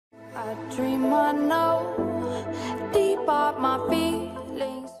I dream I know deep up my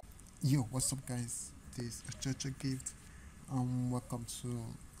feelings. Yo, what's up, guys? This is OchoochogiftYT. Welcome to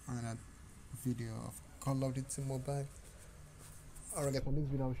another video of COD Mobile. Alright, guys, for this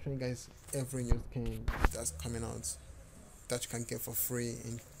video, I'll show you guys every new skin that's coming out that you can get for free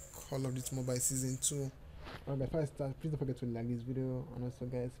in COD Mobile Season 2. Alright, guys, before I start, please don't forget to like this video, and also,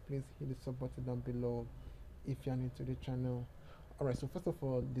 guys, please hit the sub button down below if you're new to the channel. Alright, so first of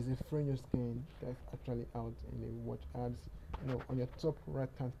all, there's a free new skin that's actually out in the watch ads. On your top right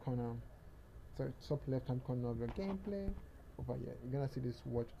hand corner, sorry, top left hand corner of your gameplay over here, you're gonna see this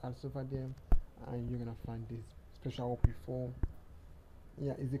watch ads over there, and you're gonna find this special OP4.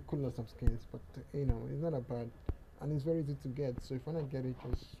 Yeah, it's a cool lot of skins, but it's not a bad, and it's very easy to get. So if you wanna get it,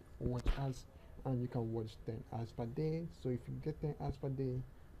 just watch ads, and you can watch 10 ads per day. So if you get 10 ads per day,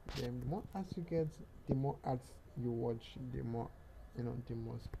 then the more ads you get, the more ads you watch, the more the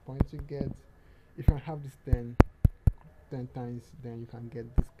most points you get. If you have this 10 times, then you can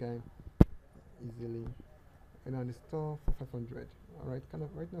get this guy easily on the store for 500. Alright, right now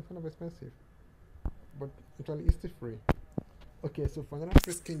it's kind of expensive, but actually it's still free. Okay, so for another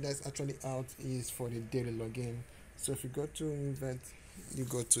free skin that's actually out is for the daily login. So if you go to event, you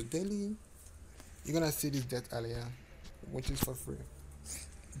go to daily, you're gonna see this death area, which is for free.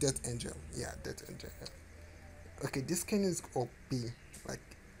 Death angel, yeah, death angel. Yeah. Okay, this skin is OP, like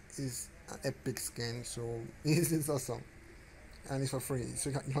it's an epic skin, so it's awesome, and it's for free.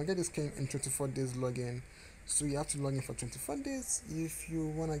 So you can get this skin in 24 days login. So you have to log in for 24 days if you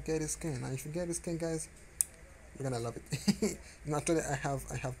wanna get this skin. And if you get this skin, guys, you're gonna love it. Naturally, I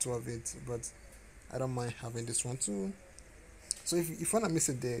have two of it, but I don't mind having this one too. So if you wanna miss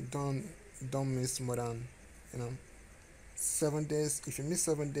a day, don't miss more than 7 days. If you miss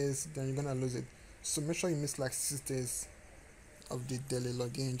 7 days, then you're gonna lose it. So make sure you miss like 6 days of the daily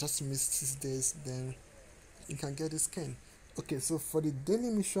login. Just miss 6 days, then you can get the skin. Okay, so for the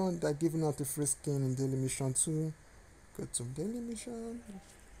daily mission, they're giving out a free skin in daily mission too. Go to daily mission,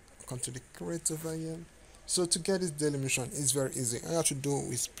 come to the crate over here. So to get this daily mission, it's very easy. All you have to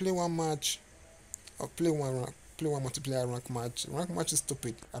do is play one match, or play one multiplayer rank match. Rank match is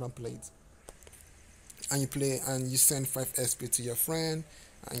stupid, I don't play it. And you play and you send 5 SP to your friend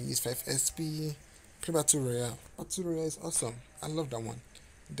and use 5 SP. Play Battle Royale. Battle Royale is awesome. I love that one.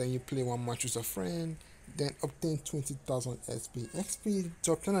 Then you play one match with a friend, then obtain 20,000 SP.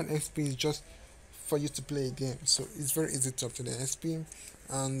 To obtain an SP is just for you to play a game. So it's very easy to obtain the SP,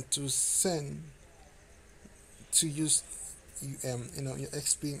 and to use your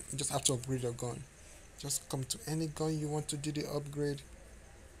XP, you just have to upgrade your gun. Just come to any gun you want to do the upgrade,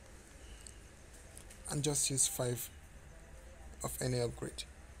 and just use 5 of any upgrade.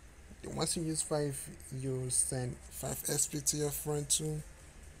 Once you use 5, you send 5 SP to your friend too.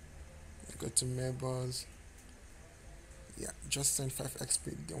 You go to members, yeah, just send 5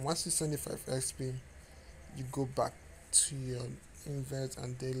 XP. Then once you send the 5 XP, you go back to your invest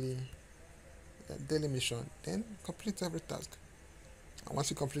and daily mission, then complete every task. And once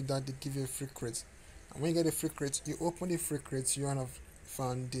you complete that, they give you a free crate. And when you get a free crate, you open the free crate, you have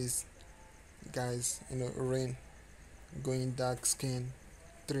found these guys, rain going dark skin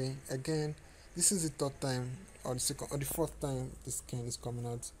 3 again. This is the third time or the fourth time this skin is coming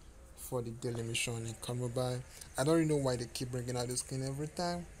out for the daily mission in COD Mobile. I don't really know why they keep bringing out this skin every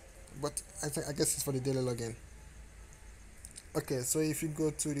time, but I guess it's for the daily login. Okay, so if you go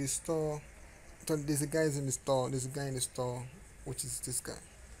to the store, there's a guy in the store. There's a guy in the store, which is this guy.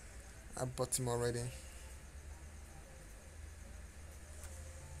 I bought him already.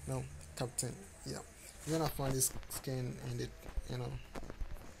 No, Captain. Yeah, you're gonna find this skin in the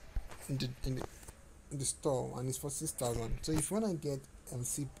in the store, and it's for 6,000. So if you wanna get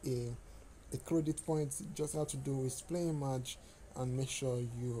a credit point, just have to do is play a match and make sure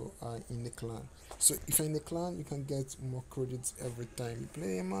you are in the clan. So if you're in the clan, you can get more credits every time you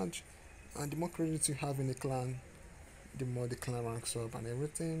play a match, and the more credits you have in the clan, the more the clan ranks up and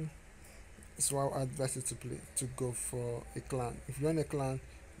everything. So I advise you to go for a clan. If you're in a clan,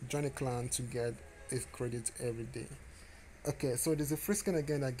 join a clan to get a credit every day. Okay, so there's a free skin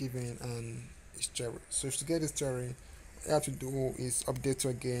again that giving, and it's cherry. So if to get this cherry, all you have to do is update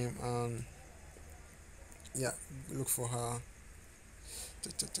your game and yeah, look for her.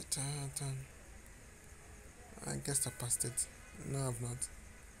 I guess I passed it. No, I've not.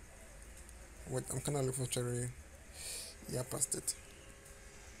 Wait, I'm kind of looking for cherry. Yeah, I passed it.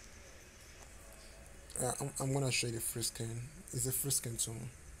 I'm gonna show you the free skin. It's a free skin too.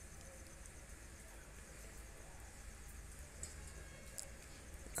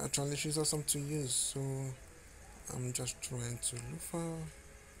 Actually, she's awesome to use, so I'm just trying to look for her.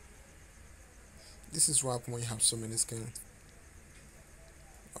 This is what happens when you have so many skins.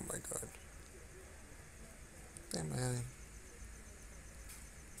 Oh my god. Damn man.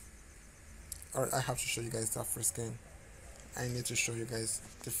 Alright, I have to show you guys that first skin. I need to show you guys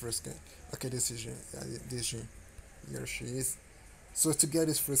the first skin. Okay, this is she. Yeah, this is she. Here she is. So to get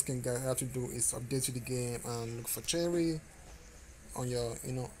this first skin, guys, all you have to do is update to the game and look for Cherry on your,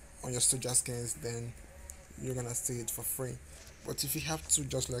 on your soldier skins. Then you're gonna see it for free. But if you have to,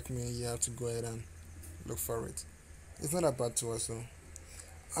 just like me, you have to go ahead and look for it. It's not that bad to also.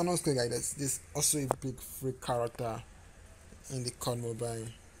 Honestly, guys, this also a big free character in the COD Mobile.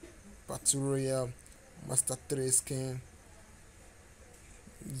 Battle Royale, Master 3 skin.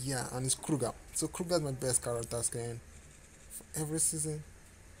 Yeah, and it's Kruger. So Kruger is my best character skin for every season.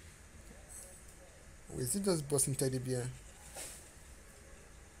 Wait, is it just busting teddy bear?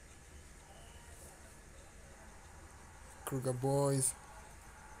 Kruger boys.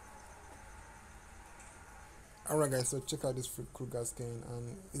 Alright guys, so check out this free Kruger skin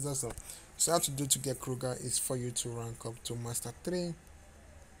and it's awesome. So what you have to do to get Kruger is for you to rank up to Master 3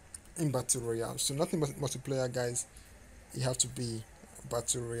 in Battle Royale. So nothing but multiplayer guys. You have to be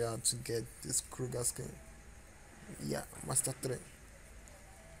Battle Royale to get this Kruger skin. Yeah, Master 3.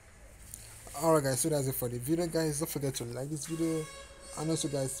 Alright guys, so that's it for the video guys. Don't forget to like this video, and also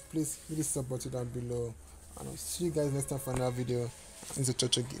guys, please hit the sub button down below, and I'll see you guys next time for another video. It's a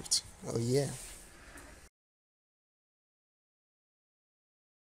Ochocho gift. Oh yeah.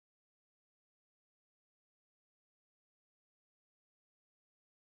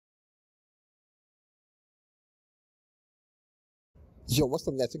 Yo, what's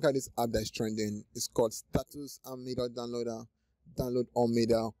up guys? Check out this app that's trending. It's called Status and Media Downloader. Download all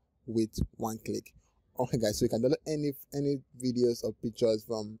media with one click. Okay guys, so you can download any videos or pictures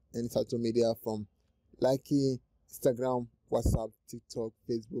from any social media, from Likey, Instagram, WhatsApp, TikTok,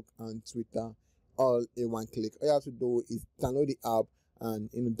 Facebook, and Twitter, all in one click. All you have to do is download the app and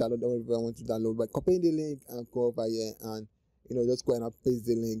download whatever you want to download by copying the link and go over here and just go ahead and paste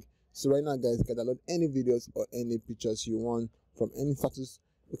the link. So right now guys, you can download any videos or any pictures you want from any status.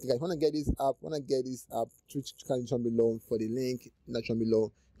 Okay guys, wanna get this app, Twitch down below for the link down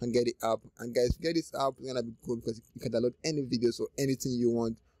below, and get the app. And guys, get this app, it's gonna be cool because you can download any videos or anything you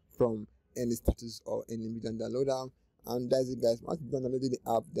want from any status or any media downloader. And that's it guys. Once you've downloaded the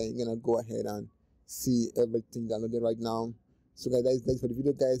app, then you're gonna go ahead and see everything downloaded right now. So guys, that's for the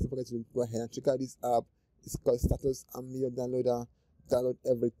video guys. Don't forget to go ahead and check out this app. It's called Status and Media Downloader. Download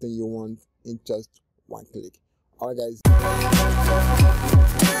everything you want in just one click. Alright guys.